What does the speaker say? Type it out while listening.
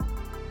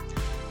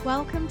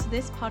Welcome to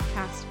this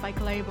podcast by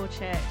Global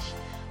Church.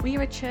 We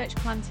are a church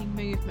planting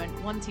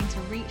movement wanting to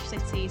reach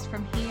cities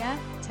from here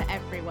to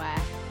everywhere,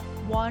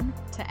 one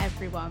to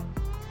everyone.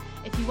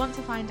 If you want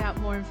to find out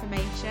more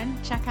information,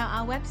 check out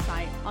our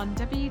website on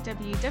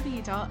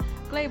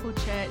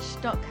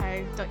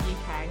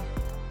www.globalchurch.co.uk.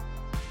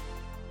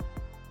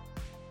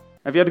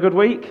 Have you had a good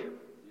week?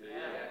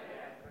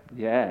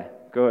 Yeah,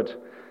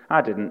 good.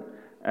 I didn't.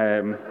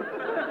 So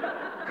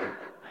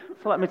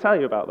let me tell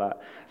you about that.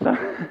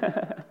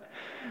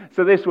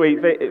 So this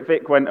week,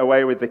 Vic went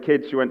away with the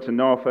kids. She went to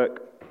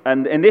Norfolk.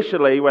 And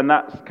initially, when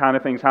that kind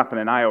of thing's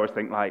happening, I always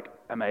think, like,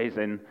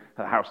 amazing,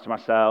 the house to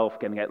myself,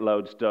 going to get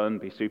loads done,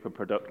 be super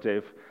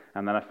productive.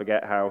 And then I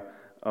forget how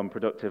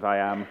unproductive I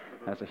am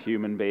as a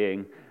human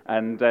being.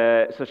 And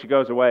so she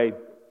goes away.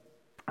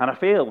 And I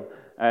feel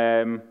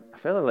a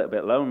little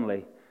bit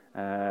lonely,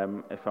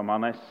 if I'm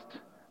honest.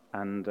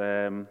 And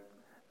I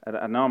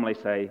normally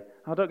say,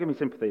 oh, don't give me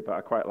sympathy, but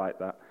I quite like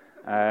that.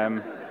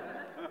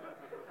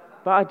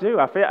 But I do.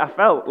 I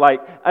felt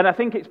like, and I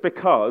think it's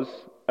because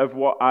of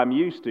what I'm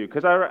used to.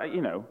 Because I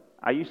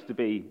used to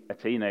be a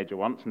teenager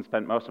once and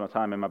spent most of my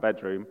time in my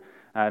bedroom,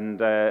 and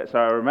so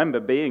I remember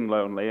being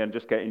lonely and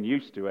just getting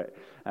used to it.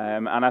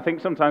 And I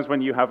think sometimes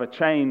when you have a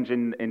change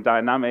in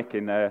dynamic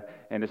in a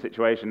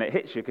situation, it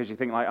hits you because you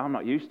think like, I'm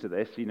not used to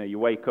this. You know, you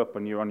wake up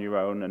and you're on your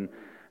own,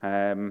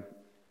 and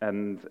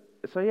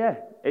so yeah,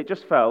 it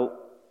just felt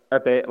a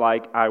bit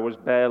like I was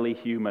barely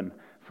human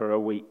for a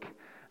week.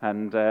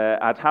 And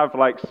I'd have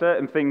like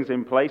certain things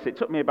in place. It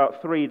took me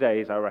about 3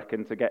 days, I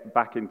reckon, to get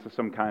back into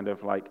some kind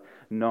of like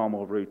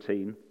normal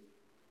routine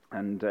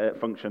and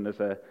function as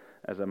a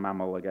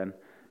mammal again.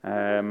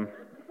 And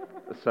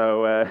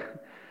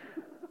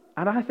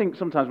I think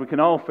sometimes we can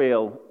all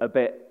feel a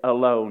bit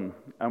alone,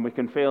 and we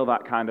can feel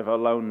that kind of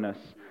aloneness,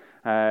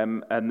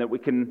 and that we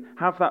can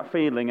have that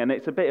feeling. And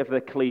it's a bit of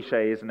the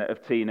cliche, isn't it,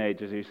 of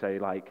teenagers who say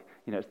like,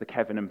 you know, it's the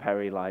Kevin and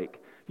Perry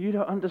like, you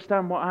don't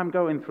understand what I'm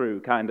going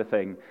through kind of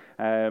thing.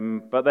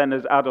 But then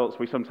as adults,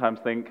 we sometimes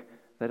think,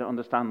 they don't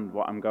understand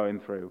what I'm going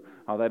through,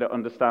 or they don't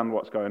understand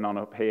what's going on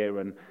up here.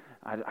 And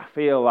I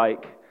feel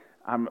like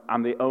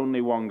I'm the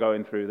only one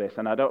going through this,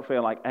 and I don't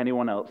feel like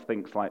anyone else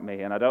thinks like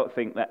me, and I don't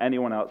think that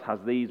anyone else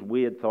has these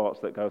weird thoughts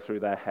that go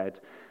through their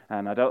head,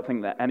 and I don't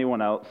think that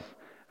anyone else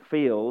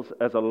feels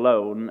as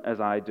alone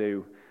as I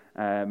do.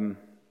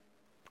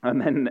 And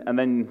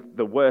then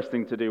the worst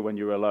thing to do when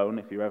you're alone,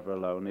 if you're ever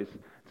alone, is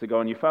to go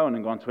on your phone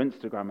and go onto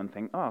Instagram and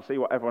think, oh, I'll see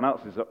what everyone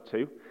else is up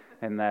to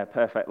in their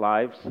perfect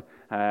lives,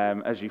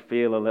 as you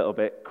feel a little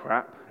bit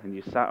crap, and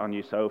you sat on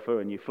your sofa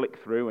and you flick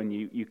through and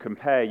you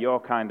compare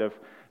your kind of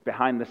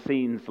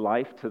behind-the-scenes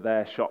life to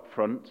their shop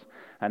front,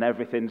 and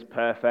everything's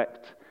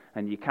perfect,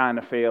 and you kind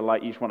of feel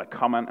like you just want to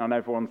comment on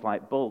everyone's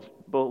like, bull,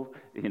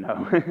 you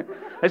know.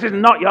 This is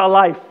not your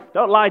life.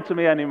 Don't lie to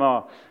me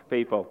anymore,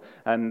 people.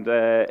 And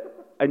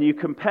you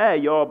compare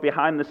your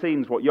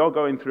behind-the-scenes, what you're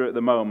going through at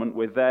the moment,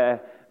 with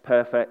their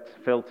perfect,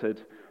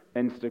 filtered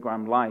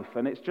Instagram life.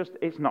 And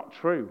it's not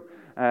true.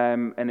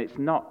 And it's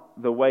not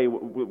the way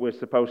we're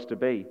supposed to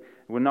be.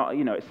 We're not,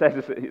 you know, it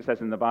says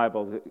in the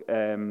Bible, that,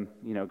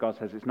 you know, God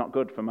says it's not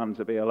good for man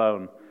to be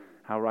alone.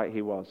 How right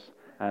he was.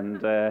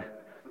 And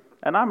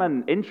I'm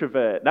an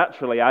introvert.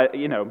 Naturally,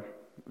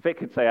 Vic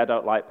could say I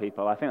don't like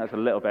people. I think that's a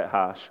little bit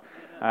harsh.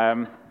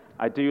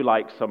 I do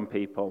like some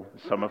people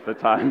some of the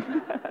time.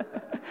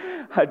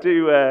 I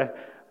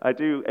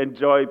do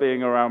enjoy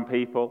being around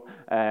people,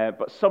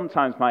 but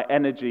sometimes my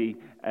energy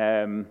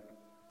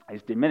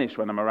is diminished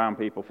when I'm around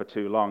people for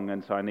too long,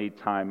 and so I need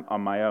time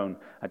on my own.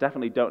 I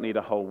definitely don't need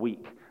a whole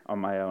week on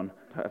my own.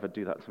 Don't ever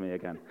do that to me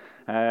again.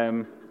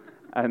 And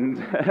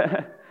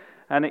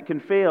and it can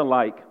feel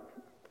like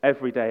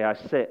every day I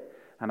sit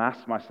and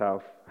ask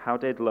myself, how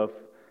did love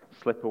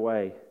slip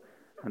away?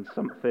 And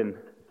something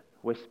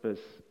whispers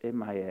in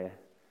my ear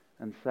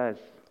and says,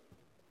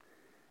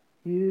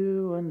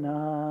 you are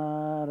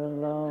not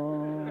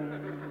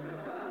alone,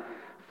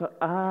 for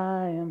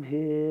I am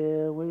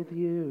here with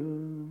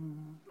you.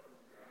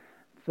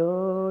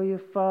 Though you're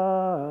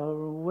far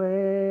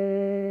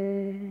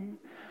away,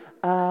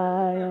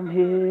 I am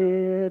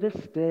here to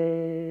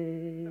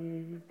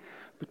stay.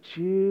 But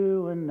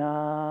you are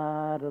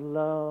not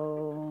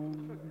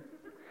alone,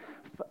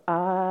 for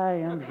I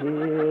am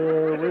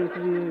here with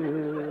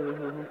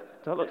you.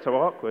 Don't look so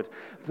awkward.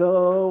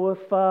 Though we're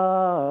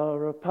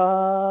far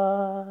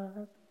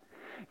apart,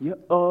 you're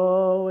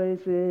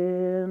always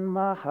in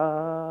my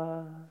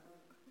heart.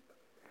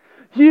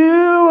 You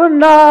are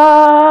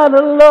not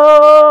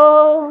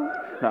alone.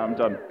 No, I'm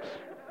done.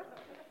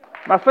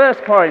 My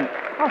first point.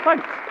 Oh,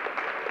 thanks.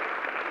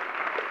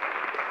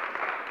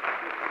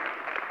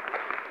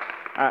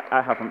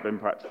 I haven't been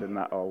practicing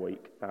that all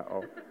week at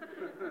all.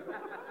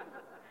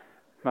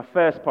 My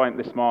first point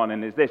this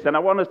morning is this, and I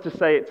want us to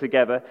say it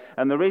together,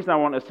 and the reason I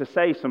want us to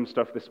say some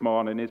stuff this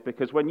morning is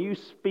because when you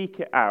speak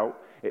it out,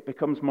 it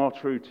becomes more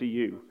true to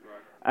you.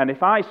 And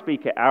if I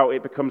speak it out,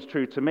 it becomes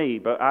true to me,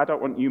 but I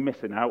don't want you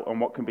missing out on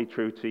what can be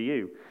true to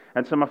you.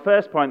 And so my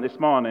first point this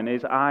morning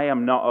is I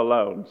am not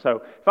alone.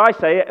 So if I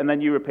say it and then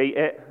you repeat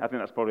it, I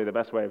think that's probably the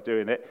best way of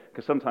doing it,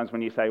 because sometimes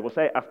when you say, well,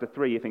 say it after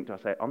 3, you think, do I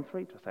say it on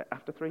 3? Do I say it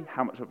after 3?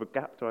 How much of a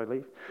gap do I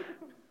leave?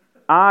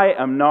 I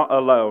am not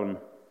alone.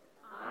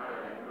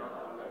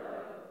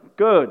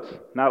 Good.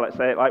 Now let's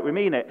say it like we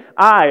mean it.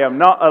 I am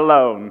not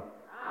alone.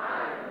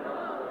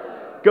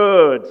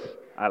 Good.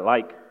 I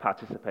like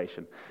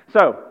participation.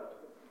 So,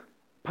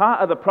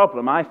 part of the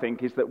problem, I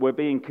think, is that we're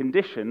being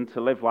conditioned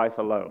to live life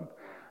alone.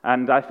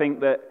 And I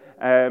think that,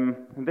 and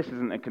this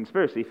isn't a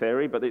conspiracy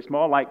theory, but it's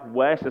more like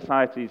where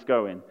society's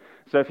going.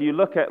 So if you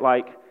look at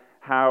like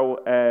how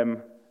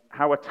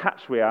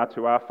attached we are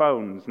to our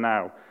phones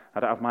now. I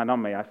don't have mine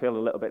on me. I feel a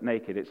little bit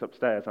naked. It's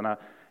upstairs, and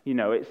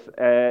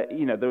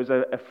there was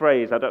a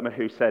phrase. I don't know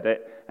who said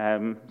it,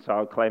 so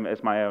I'll claim it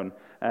as my own.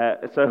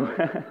 So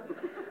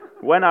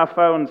when our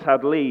phones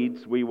had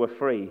leads, we were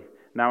free.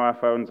 Now our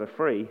phones are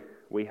free.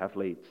 We have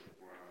leads.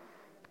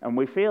 And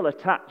we feel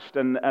attached,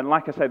 and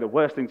like I say, the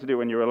worst thing to do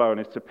when you're alone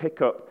is to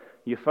pick up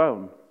your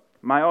phone.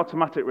 My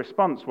automatic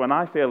response when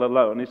I feel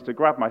alone is to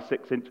grab my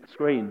 6-inch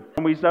screen.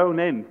 And we zone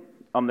in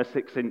on the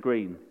 6-inch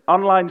screen.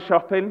 Online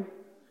shopping,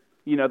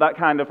 that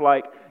kind of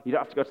like, you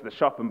don't have to go to the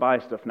shop and buy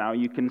stuff now.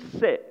 You can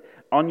sit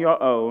on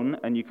your own,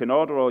 and you can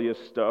order all your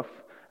stuff,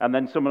 and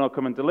then someone will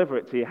come and deliver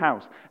it to your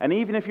house. And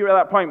even if you're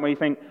at that point where you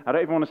think, I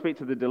don't even want to speak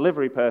to the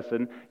delivery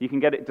person, you can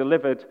get it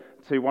delivered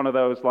to one of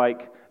those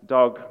like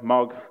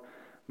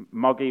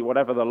Moggy,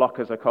 whatever the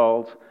lockers are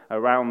called,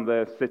 around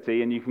the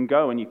city, and you can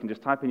go and you can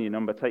just type in your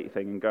number, take your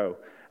thing and go.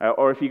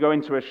 Or if you go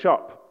into a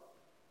shop,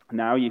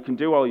 now you can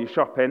do all your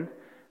shopping,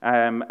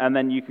 and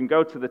then you can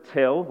go to the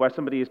till where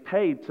somebody is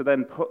paid to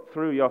then put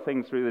through your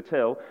things through the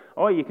till,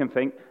 or you can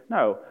think,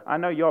 no, I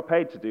know you're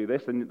paid to do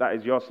this, and that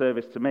is your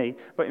service to me,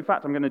 but in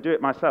fact I'm going to do it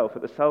myself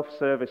at the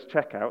self-service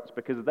checkouts,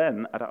 because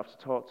then I don't have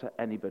to talk to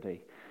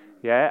anybody.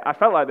 Yeah, I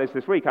felt like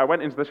this week. I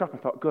went into the shop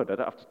and thought, good, I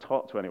don't have to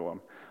talk to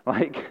anyone.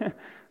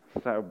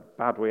 That's how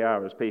bad we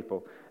are as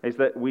people, is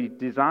that we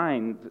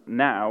designed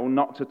now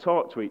not to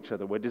talk to each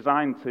other. We're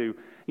designed to,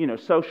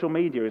 social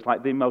media is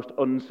like the most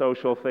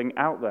unsocial thing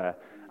out there,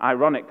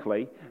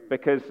 ironically,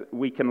 because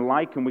we can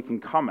like and we can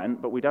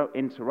comment, but we don't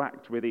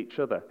interact with each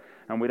other,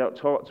 and we don't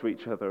talk to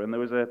each other. And there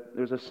was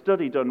a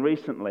study done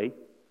recently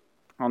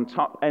on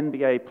top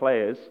NBA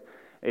players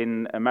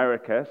in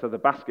America, so the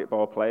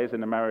basketball players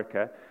in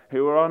America,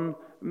 who are on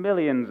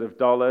millions of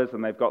dollars,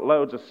 and they've got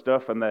loads of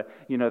stuff, and they're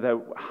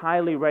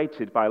highly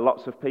rated by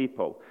lots of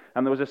people.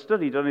 And there was a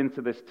study done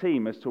into this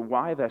team as to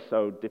why they're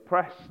so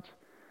depressed.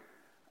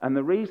 And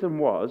the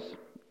reason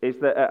is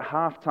that at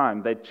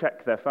halftime they'd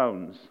check their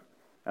phones,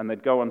 and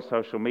they'd go on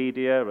social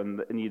media,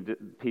 and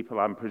people,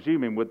 I'm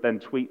presuming, would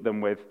then tweet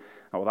them with,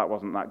 oh, that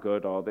wasn't that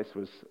good, or this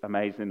was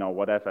amazing, or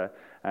whatever.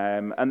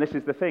 And this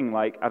is the thing,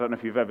 like, I don't know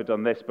if you've ever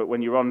done this, but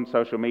when you're on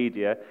social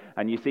media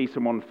and you see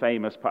someone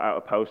famous put out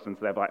a post and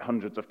so they have like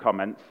hundreds of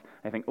comments,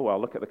 I think, oh,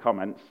 I'll look at the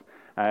comments.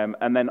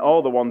 And then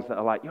all the ones that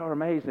are like, you're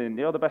amazing,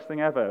 you're the best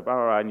thing ever, blah,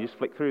 blah, blah, and you just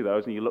flick through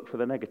those and you look for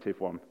the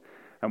negative one.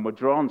 And we're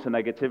drawn to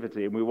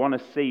negativity, and we want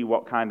to see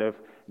what kind of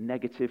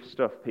negative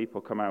stuff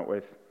people come out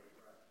with.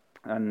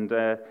 And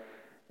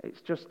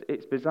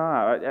it's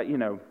bizarre.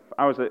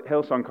 I was at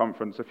Hillsong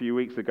Conference a few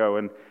weeks ago,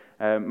 and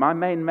my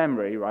main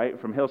memory, right,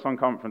 from Hillsong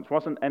Conference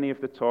wasn't any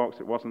of the talks,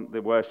 it wasn't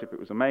the worship, it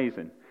was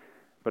amazing.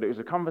 But it was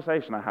a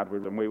conversation I had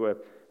with them. We were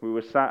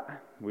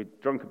sat,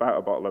 we'd drunk about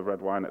a bottle of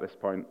red wine at this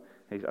point.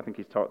 I think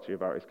he's talked to you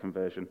about his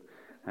conversion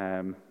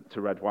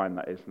to red wine,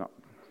 that is, not,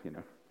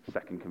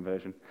 second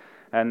conversion.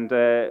 And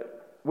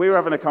we were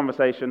having a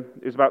conversation.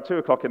 It was about 2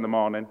 o'clock in the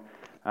morning,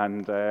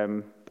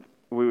 and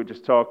we were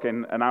just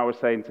talking, and I was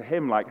saying to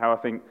him, like, how I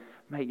think,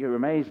 mate, you're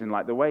amazing.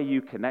 Like, the way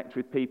you connect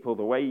with people,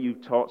 the way you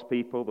talk to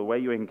people, the way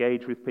you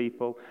engage with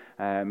people,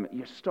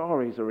 your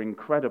stories are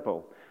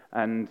incredible.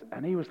 And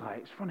he was like,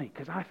 it's funny,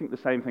 because I think the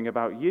same thing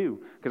about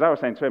you. Because I was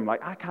saying to him,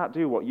 like, I can't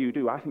do what you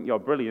do. I think you're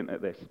brilliant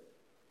at this.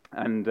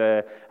 And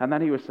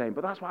then he was saying,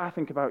 but that's what I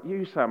think about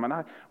you, Sam.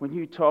 And when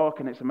you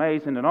talk, and it's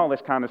amazing, and all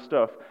this kind of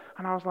stuff.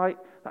 And I was like,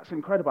 that's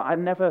incredible. I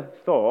never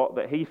thought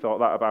that he thought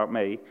that about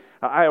me.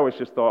 I always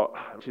just thought,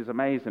 she's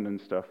amazing and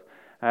stuff.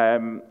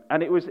 And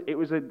it was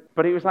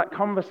that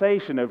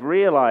conversation of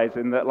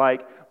realizing that,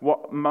 like,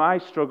 what my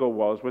struggle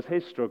was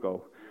his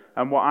struggle,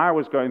 and what I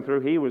was going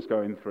through, he was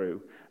going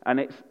through. And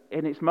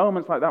it's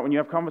moments like that when you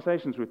have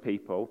conversations with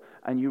people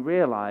and you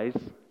realize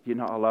you're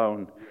not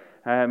alone.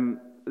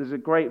 There's a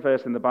great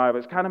verse in the Bible.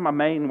 It's kind of my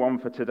main one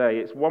for today.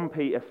 It's 1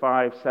 Peter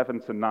 5,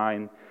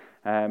 7-9.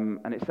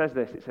 And it says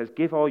this. It says,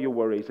 give all your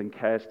worries and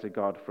cares to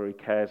God, for he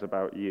cares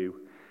about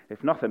you.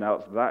 If nothing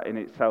else, that in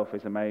itself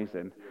is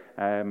amazing.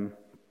 And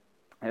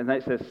then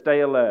it says, stay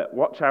alert.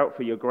 Watch out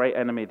for your great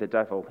enemy, the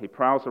devil. He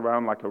prowls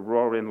around like a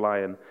roaring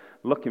lion,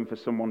 looking for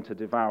someone to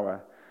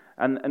devour.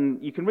 And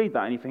you can read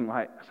that and you think,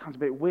 like, that sounds a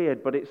bit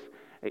weird, but it's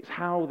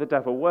how the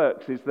devil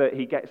works, is that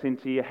he gets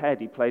into your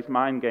head. He plays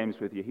mind games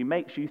with you. He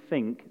makes you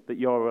think that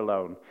you're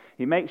alone.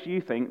 He makes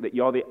you think that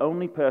you're the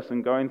only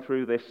person going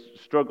through this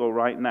struggle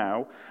right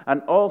now.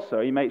 And also,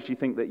 he makes you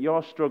think that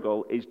your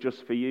struggle is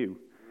just for you.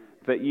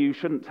 that you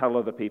shouldn't tell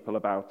other people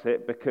about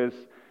it because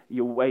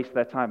you'll waste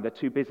their time. They're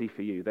too busy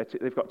for you.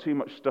 They've got too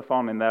much stuff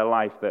on in their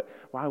life that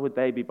why would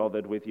they be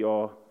bothered with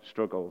your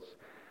struggles?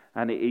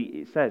 And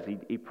it says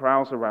he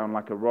prowls around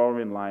like a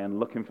roaring lion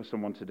looking for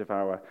someone to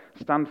devour.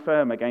 Stand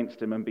firm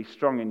against him and be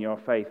strong in your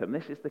faith. And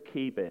this is the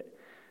key bit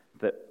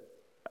that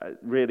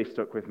really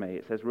stuck with me.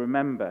 It says,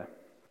 remember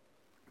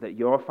that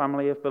your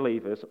family of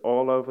believers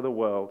all over the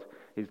world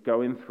is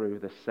going through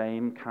the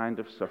same kind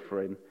of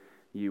suffering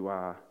you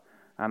are.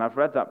 And I've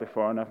read that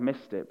before and I've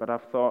missed it, but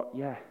I've thought,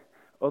 yeah,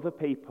 other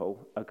people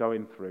are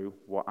going through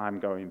what I'm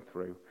going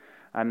through.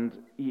 And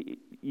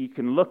you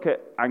can look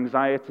at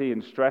anxiety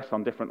and stress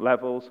on different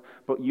levels,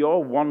 but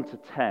your 1 to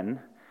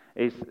 10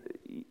 is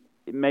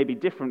it may be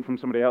different from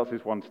somebody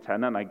else's 1 to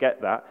 10, and I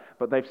get that,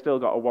 but they've still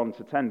got a 1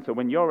 to 10. So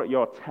when you're at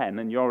your 10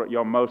 and you're at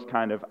your most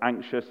kind of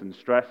anxious and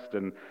stressed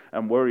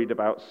and worried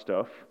about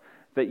stuff,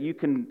 that you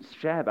can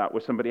share that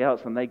with somebody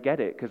else and they get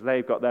it because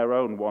they've got their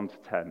own 1 to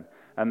 10.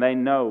 And they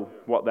know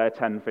what their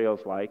 10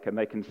 feels like and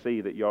they can see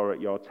that you're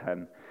at your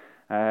 10.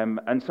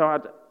 And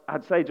so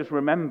I'd say just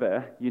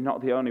remember, you're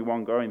not the only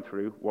one going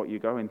through what you're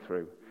going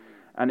through.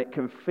 And it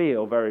can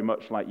feel very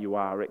much like you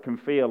are. It can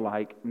feel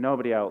like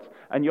nobody else.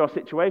 And your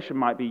situation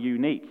might be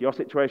unique. Your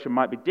situation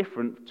might be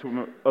different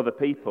to other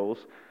people's.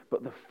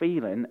 But the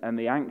feeling and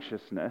the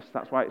anxiousness,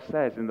 that's why it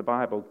says in the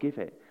Bible, give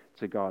it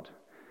to God.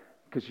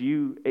 Because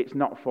it's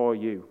not for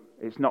you.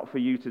 It's not for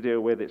you to deal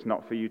with. It's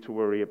not for you to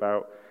worry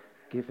about.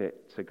 Give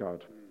it to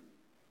God.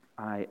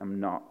 I am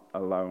not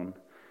alone.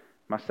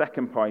 My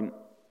second point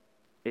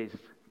is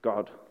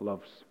God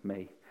loves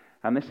me.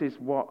 And this is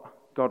what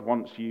God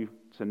wants you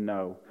to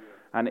know.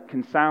 And it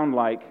can sound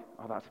like,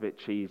 oh, that's a bit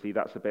cheesy.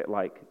 That's a bit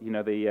like,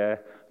 the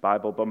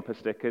Bible bumper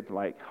sticker,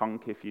 like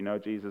honk if you know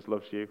Jesus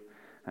loves you.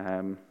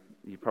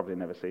 You've probably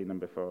never seen them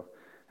before.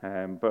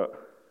 But,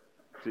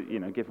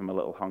 give them a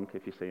little honk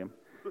if you see them.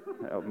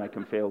 It'll make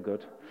them feel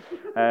good.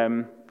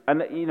 And,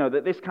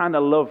 that this kind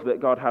of love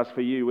that God has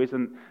for you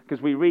isn't,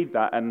 because we read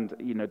that and,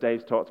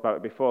 Dave's talked about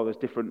it before, there's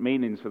different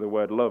meanings for the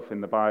word love in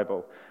the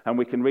Bible. And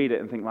we can read it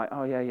and think like,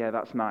 oh, yeah,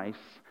 that's nice.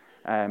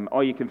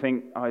 Or you can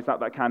think, oh, is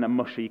that kind of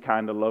mushy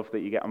kind of love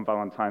that you get on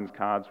Valentine's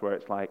cards where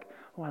it's like,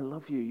 oh, I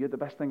love you, you're the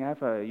best thing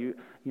ever,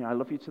 I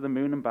love you to the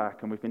moon and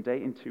back, and we've been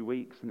dating 2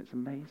 weeks, and it's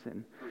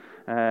amazing.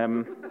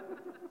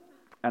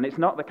 And it's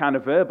not the kind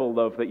of verbal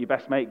love that your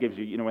best mate gives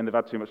you, when they've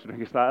had too much to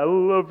drink. It's like, I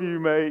love you,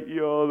 mate,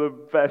 you're the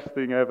best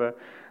thing ever.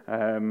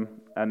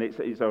 And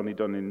it's only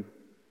done in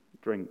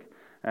drink.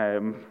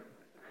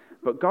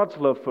 But God's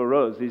love for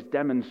us is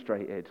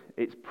demonstrated.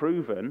 It's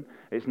proven.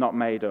 It's not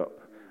made up.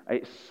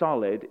 It's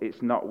solid.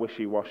 It's not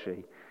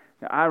wishy-washy.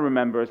 Now, I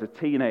remember as a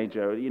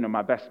teenager,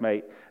 my best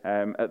mate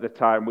at the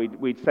time,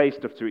 we'd say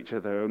stuff to each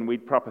other and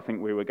we'd proper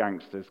think we were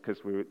gangsters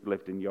because we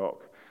lived in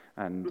York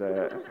and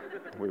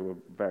we were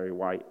very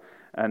white.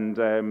 And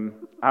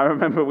I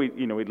remember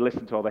we'd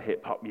listen to all the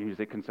hip hop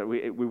music, and so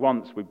we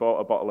bought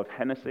a bottle of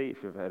Hennessy. If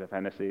you've heard of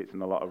Hennessy, it's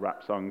in a lot of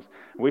rap songs.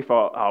 And we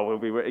thought,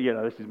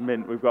 this is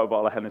mint. We've got a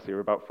bottle of Hennessy.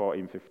 We're about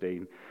 14,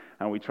 15,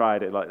 and we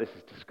tried it. Like, this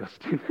is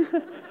disgusting.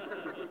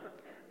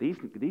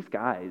 These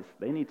guys,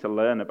 they need to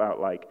learn about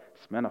like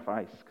Smirnoff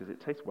Ice because it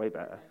tastes way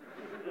better.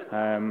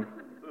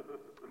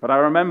 But I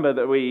remember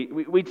that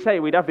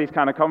we'd have these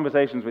kind of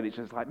conversations with each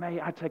other. It's like, mate,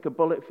 I'd take a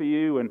bullet for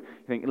you. And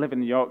you think, living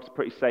in New York's a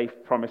pretty safe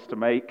promise to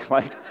make.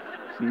 Like,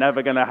 it's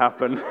never going to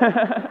happen.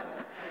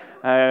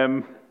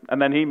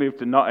 And then he moved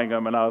to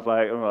Nottingham, and I was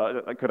like,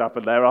 oh, that could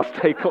happen there. I'll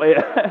stay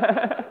clear.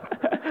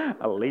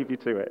 I'll leave you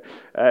to it.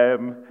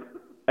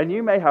 And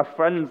you may have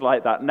friends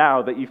like that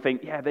now that you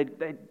think, yeah,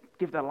 they'd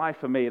give their life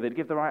for me. They'd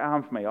give the right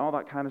arm for me, all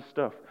that kind of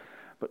stuff.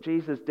 But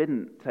Jesus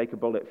didn't take a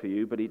bullet for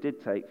you, but he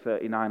did take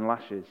 39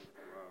 lashes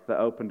that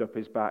opened up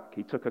his back.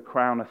 He took a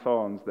crown of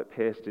thorns that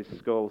pierced his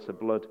skull so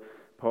blood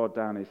poured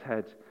down his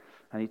head.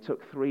 And he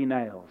took 3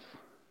 nails.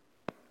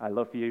 I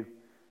love you,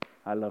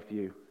 I love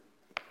you,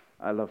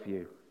 I love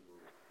you.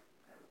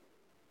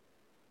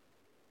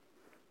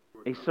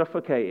 He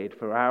suffocated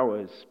for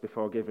hours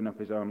before giving up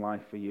his own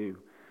life for you.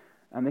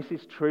 And this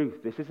is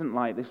truth. This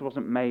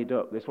wasn't made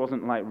up. This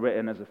wasn't like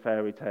written as a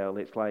fairy tale.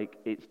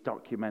 It's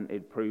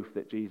documented proof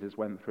that Jesus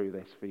went through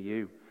this for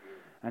you.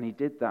 And he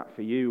did that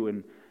for you.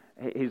 And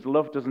his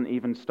love doesn't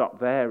even stop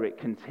there. It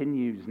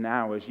continues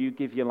now. As you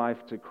give your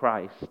life to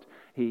Christ,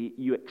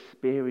 you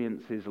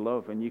experience his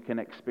love, and you can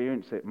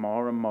experience it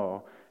more and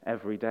more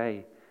every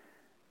day.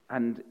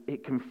 And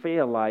it can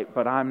feel like,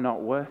 but I'm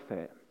not worth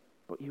it.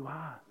 But you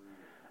are.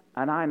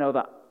 And I know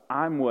that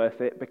I'm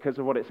worth it because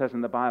of what it says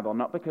in the Bible,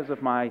 not because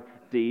of my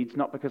deeds,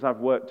 not because I've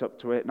worked up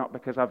to it, not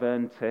because I've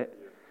earned it,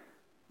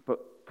 but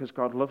because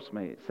God loves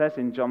me. It says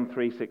in John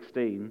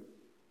 3:16,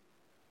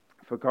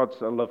 for God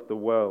so loved the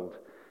world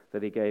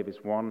that he gave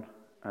his one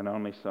and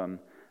only Son,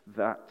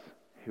 that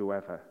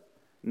whoever,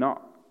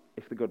 not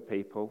if the good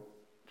people,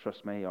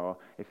 trust me, or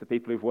if the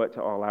people who've worked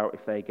it all out,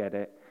 if they get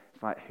it,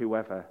 it's like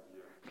whoever.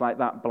 It's like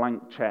that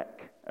blank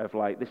check of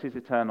like, this is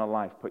eternal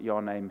life, put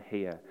your name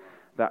here.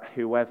 That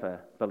whoever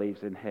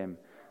believes in him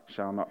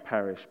shall not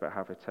perish but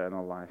have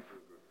eternal life.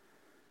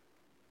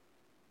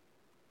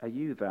 Are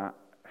you that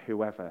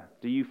whoever?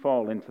 Do you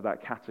fall into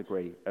that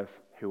category of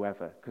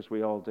whoever? Because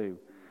we all do.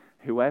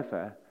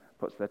 Whoever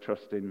puts their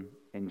trust in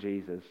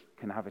Jesus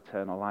can have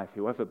eternal life.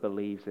 Whoever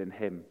believes in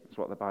him, is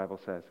what the Bible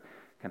says,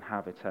 can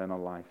have eternal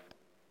life.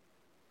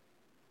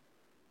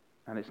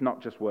 And it's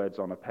not just words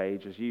on a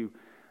page. As you,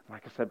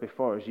 like I said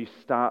before, as you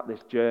start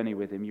this journey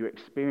with him, you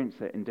experience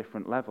it in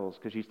different levels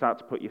because you start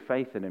to put your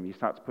faith in him, you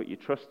start to put your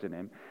trust in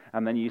him,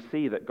 and then you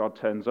see that God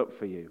turns up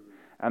for you.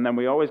 And then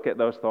we always get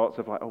those thoughts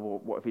of like, oh,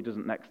 well, what if he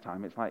doesn't next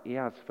time? It's like he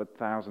has for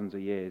thousands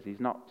of years. He's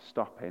not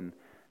stopping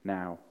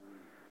now.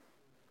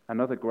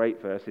 Another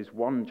great verse is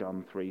 1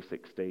 John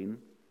 3:16,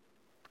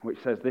 which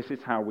says, this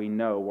is how we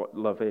know what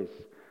love is.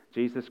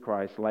 Jesus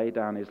Christ laid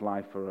down his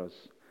life for us,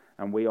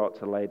 and we ought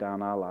to lay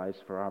down our lives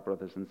for our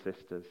brothers and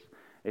sisters.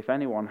 If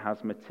anyone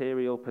has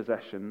material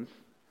possessions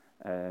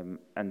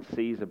and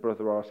sees a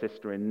brother or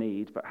sister in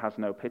need but has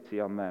no pity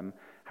on them,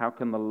 how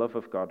can the love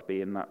of God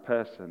be in that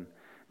person?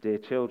 Dear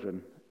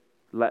children,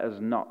 let us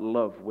not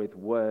love with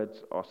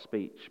words or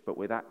speech, but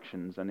with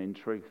actions and in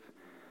truth.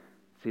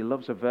 See,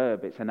 love's a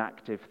verb, it's an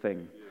active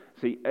thing.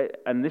 See,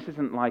 and this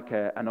isn't like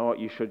an ought,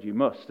 you should, you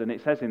must, and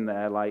it says in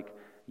there like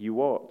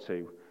you ought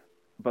to.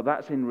 But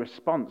that's in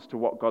response to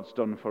what God's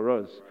done for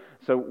us.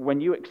 So when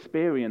you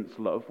experience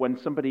love, when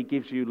somebody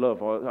gives you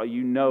love, or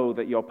you know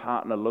that your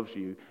partner loves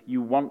you,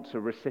 you want to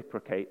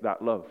reciprocate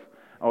that love.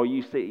 Or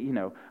you see,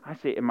 I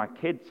see it in my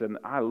kids, and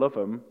I love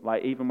them,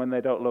 like even when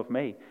they don't love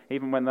me.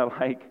 Even when they're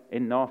like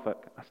in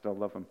Norfolk, I still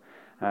love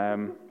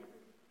them.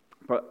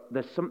 But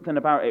there's something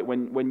about it,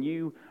 when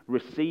you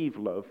receive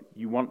love,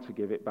 you want to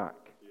give it back.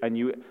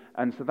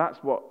 And so that's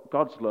what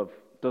God's love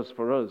does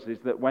for us, is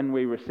that when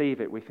we receive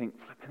it, we think,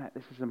 flipping it,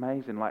 this is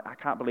amazing. Like, I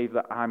can't believe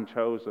that I'm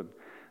chosen,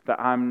 that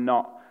I'm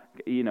not,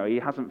 he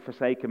hasn't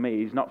forsaken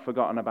me, he's not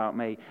forgotten about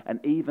me. And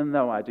even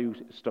though I do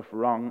stuff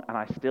wrong, and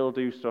I still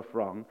do stuff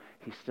wrong,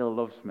 he still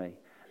loves me.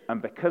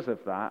 And because of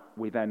that,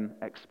 we then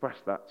express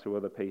that to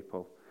other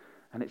people.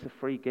 And it's a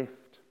free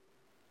gift.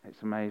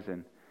 It's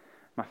amazing.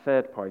 My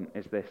third point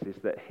is this,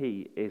 is that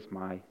he is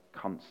my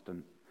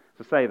constant.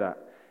 So say that.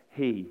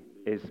 He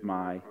is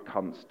my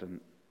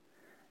constant.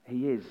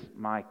 He is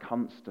my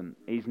constant.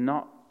 He's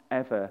not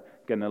ever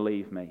going to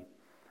leave me.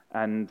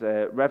 And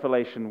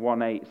Revelation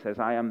 1:8 says,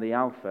 I am the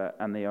Alpha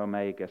and the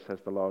Omega, says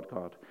the Lord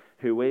God,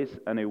 who is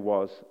and who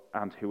was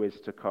and who is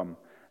to come,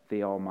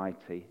 the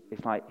Almighty.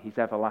 It's like he's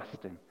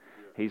everlasting.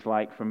 He's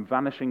like from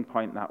vanishing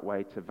point that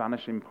way to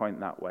vanishing point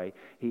that way.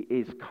 He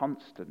is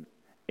constant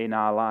in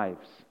our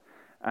lives.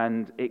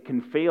 And it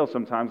can feel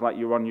sometimes like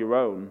you're on your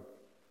own.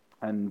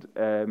 And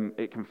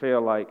it can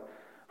feel like,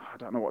 I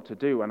don't know what to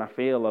do, and I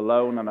feel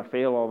alone, and I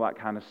feel all that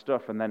kind of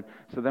stuff. And then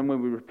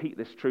when we repeat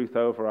this truth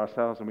over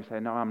ourselves and we say,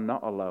 no, I'm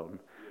not alone.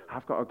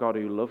 I've got a God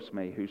who loves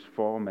me, who's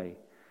for me.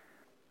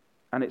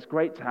 And it's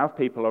great to have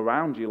people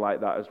around you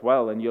like that as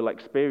well, and you'll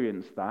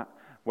experience that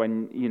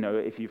when,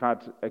 if you've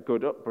had a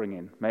good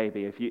upbringing,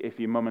 maybe, if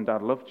your mum and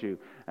dad loved you.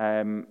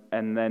 And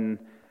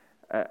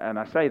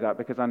I say that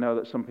because I know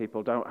that some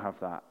people don't have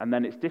that. And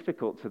then it's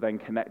difficult to then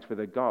connect with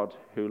a God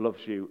who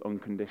loves you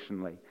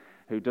unconditionally,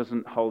 who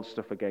doesn't hold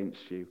stuff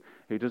against you,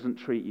 who doesn't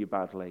treat you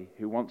badly,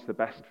 who wants the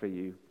best for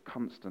you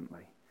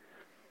constantly.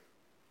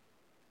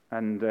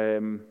 And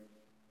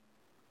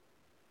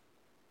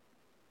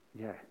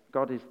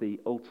God is the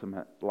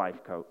ultimate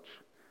life coach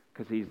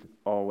because he's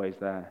always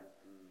there,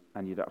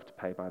 and you don't have to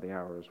pay by the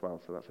hour as well,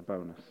 so that's a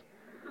bonus.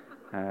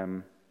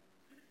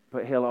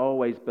 But he'll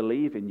always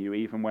believe in you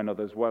even when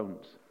others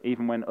won't,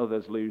 even when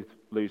others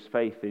lose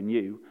faith in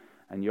you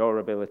and your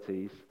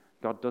abilities.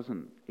 God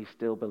doesn't. He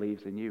still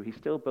believes in you. He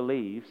still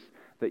believes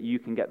that you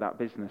can get that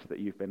business that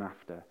you've been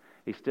after.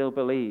 He still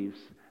believes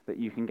that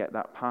you can get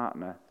that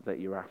partner that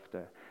you're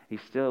after.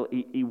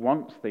 He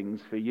wants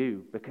things for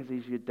you because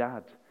he's your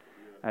dad.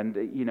 And,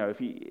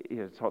 if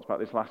you talked about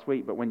this last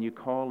week, but when you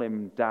call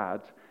him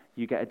dad,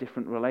 you get a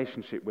different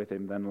relationship with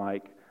him than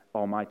like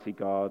Almighty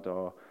God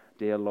or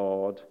Dear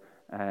Lord.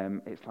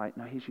 It's like,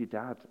 no, he's your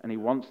dad, and he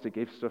wants to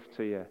give stuff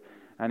to you.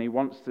 And he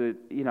wants to,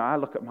 I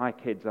look at my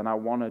kids and I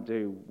want to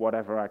do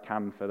whatever I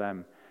can for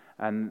them.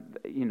 And,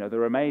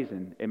 they're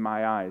amazing in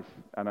my eyes.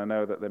 And I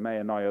know that they may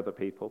annoy other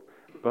people,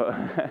 but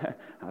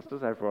as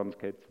does everyone's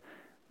kids.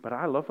 But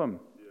I love them.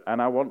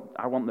 And I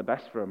want the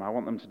best for them. I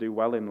want them to do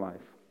well in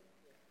life.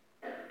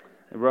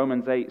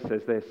 Romans 8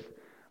 says this,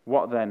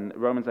 what then,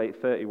 Romans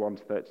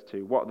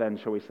 8:31-32, what then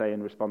shall we say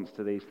in response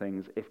to these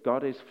things? If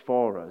God is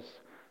for us,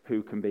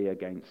 who can be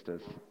against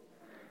us?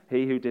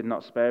 He who did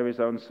not spare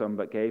his own son,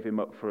 but gave him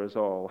up for us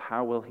all,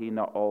 how will he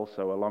not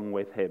also, along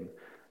with him,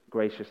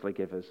 graciously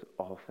give us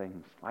all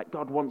things? Like,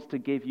 God wants to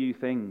give you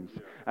things,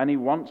 and he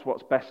wants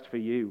what's best for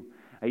you.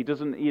 He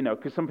doesn't,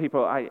 because some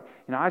people, I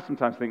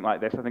sometimes think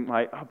like this. I think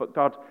like, oh, but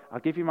God,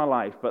 I'll give you my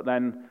life, but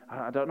then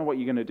I don't know what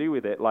you're going to do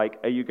with it. Like,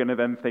 are you going to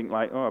then think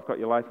like, oh, I've got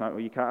your life now, well,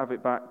 you can't have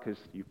it back because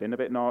you've been a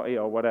bit naughty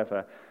or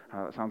whatever.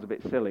 That sounds a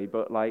bit silly,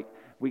 but like,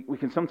 we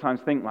can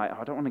sometimes think like, oh,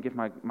 I don't want to give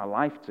my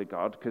life to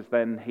God because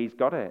then he's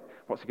got it.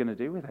 What's he going to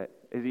do with it?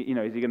 Is he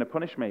going to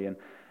punish me? And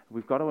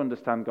We've got to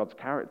understand God's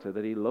character,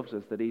 that he loves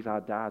us, that he's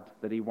our dad,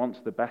 that he wants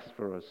the best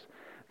for us,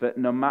 that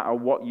no matter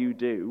what you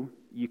do,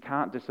 you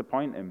can't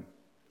disappoint him.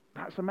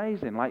 That's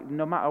amazing. Like,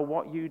 no matter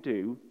what you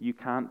do, you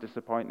can't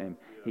disappoint him.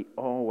 He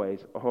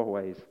always,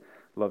 always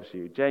loves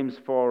you. James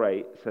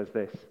 4:8 says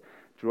this,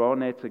 draw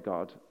near to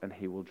God and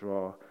he will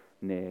draw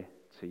near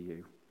to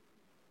you.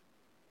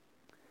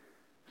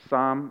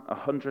 Psalm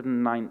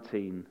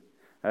 119,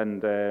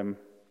 and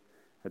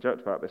I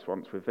joked about this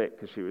once with Vic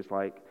because she was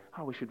like,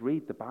 oh, we should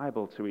read the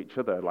Bible to each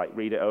other, like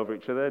read it over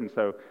each other. And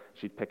so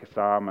she'd pick a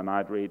psalm and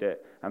I'd read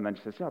it. And then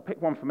she says, yeah,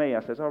 pick one for me.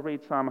 I says, I'll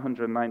read Psalm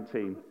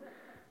 119.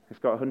 It's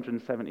got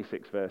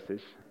 176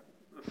 verses.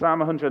 Psalm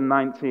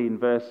 119,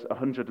 verse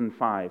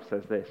 105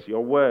 says this,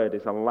 your word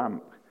is a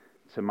lamp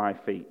to my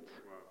feet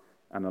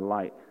and a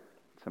light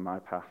to my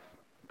path.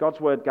 God's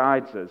word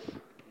guides us.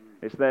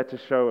 It's there to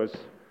show us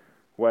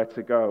where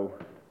to go.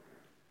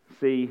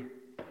 See,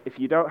 if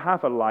you don't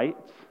have a light,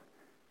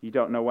 you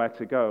don't know where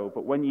to go.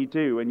 But when you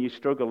do, and you're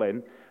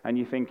struggling, and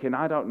you're thinking,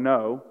 I don't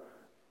know,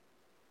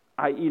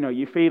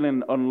 you're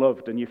feeling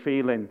unloved, and you're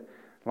feeling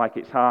like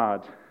it's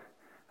hard,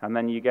 and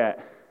then you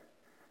get,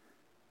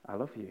 I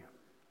love you.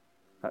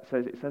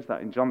 It says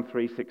that in John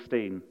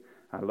 3:16,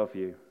 I love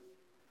you.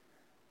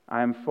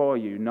 I am for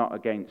you, not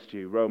against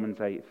you, Romans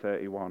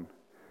 8:31.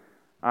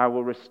 I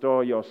will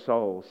restore your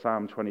soul,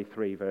 Psalm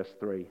 23, verse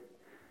 3.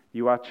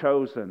 You are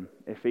chosen,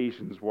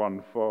 Ephesians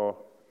 1:4.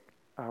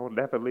 I will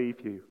never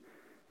leave you,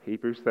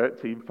 Hebrews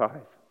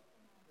 13:5.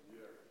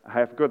 I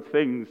have good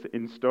things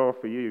in store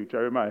for you,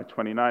 Jeremiah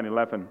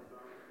 29:11.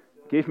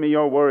 Give me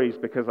your worries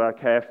because I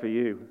care for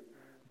you.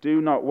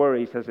 Do not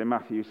worry, says in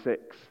Matthew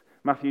 6.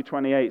 Matthew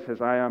 28 says,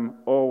 I am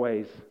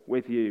always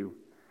with you.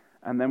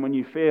 And then when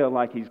you feel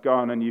like he's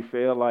gone and you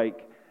feel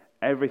like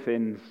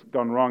everything's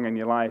gone wrong in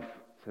your life,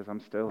 it says, I'm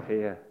still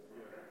here.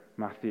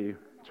 Matthew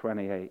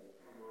 28:20.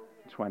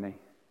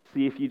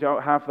 See, if you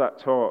don't have that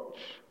torch,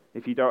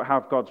 if you don't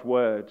have God's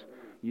word,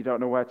 you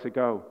don't know where to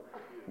go.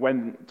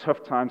 When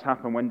tough times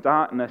happen, when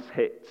darkness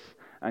hits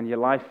and your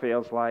life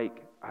feels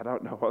like, I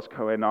don't know what's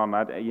going on.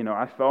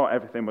 I thought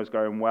everything was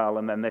going well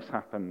and then this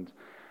happened.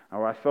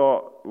 Or I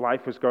thought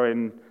life was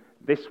going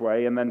this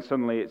way and then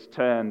suddenly it's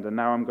turned and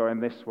now I'm going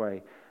this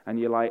way. And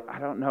you're like, I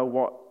don't know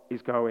what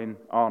is going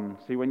on.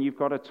 See, when you've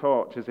got a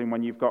torch, as in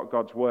when you've got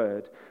God's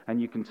word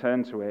and you can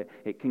turn to it,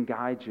 it can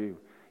guide you.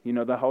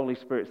 The Holy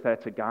Spirit's there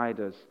to guide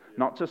us,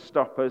 not to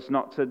stop us,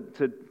 not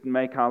to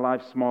make our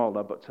lives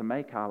smaller, but to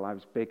make our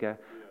lives bigger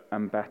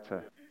and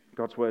better.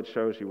 God's word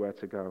shows you where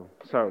to go.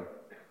 So,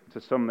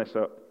 to sum this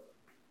up,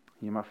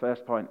 my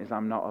first point is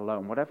I'm not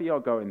alone. Whatever you're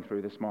going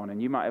through this morning,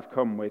 you might have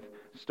come with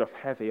stuff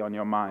heavy on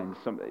your mind,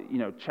 some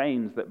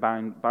chains that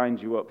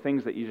bind you up,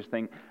 things that you just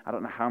think, I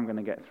don't know how I'm going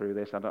to get through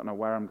this, I don't know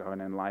where I'm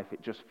going in life,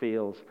 it just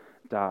feels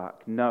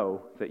dark.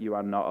 Know that you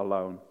are not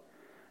alone.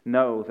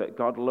 Know that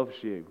God loves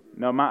you.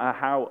 No matter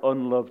how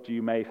unloved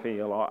you may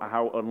feel or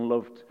how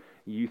unloved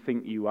you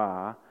think you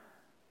are,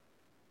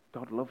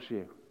 God loves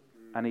you.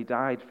 And he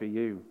died for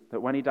you.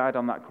 That when he died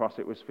on that cross,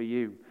 it was for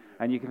you.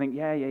 And you can think,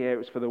 yeah, it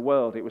was for the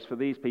world, it was for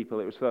these people,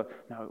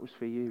 no, it was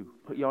for you.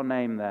 Put your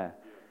name there.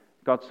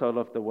 God so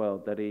loved the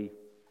world that he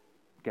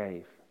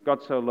gave. God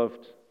so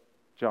loved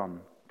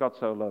John. God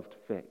so loved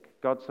Vic.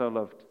 God so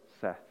loved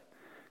Seth.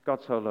 God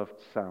so loved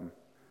Sam.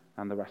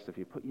 And the rest of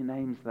you. Put your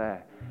names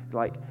there.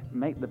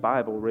 Make the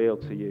Bible real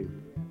to you.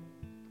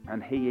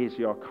 And he is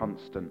your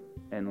constant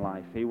in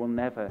life. He will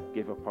never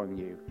give up on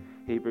you.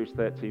 Hebrews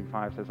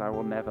 13:5 says, I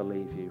will never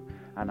leave you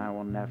and I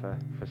will never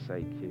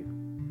forsake you.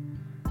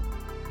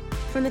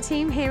 From the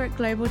team here at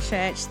Global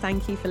Church,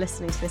 thank you for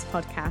listening to this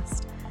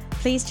podcast.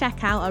 Please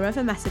check out our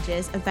other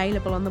messages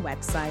available on the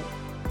website.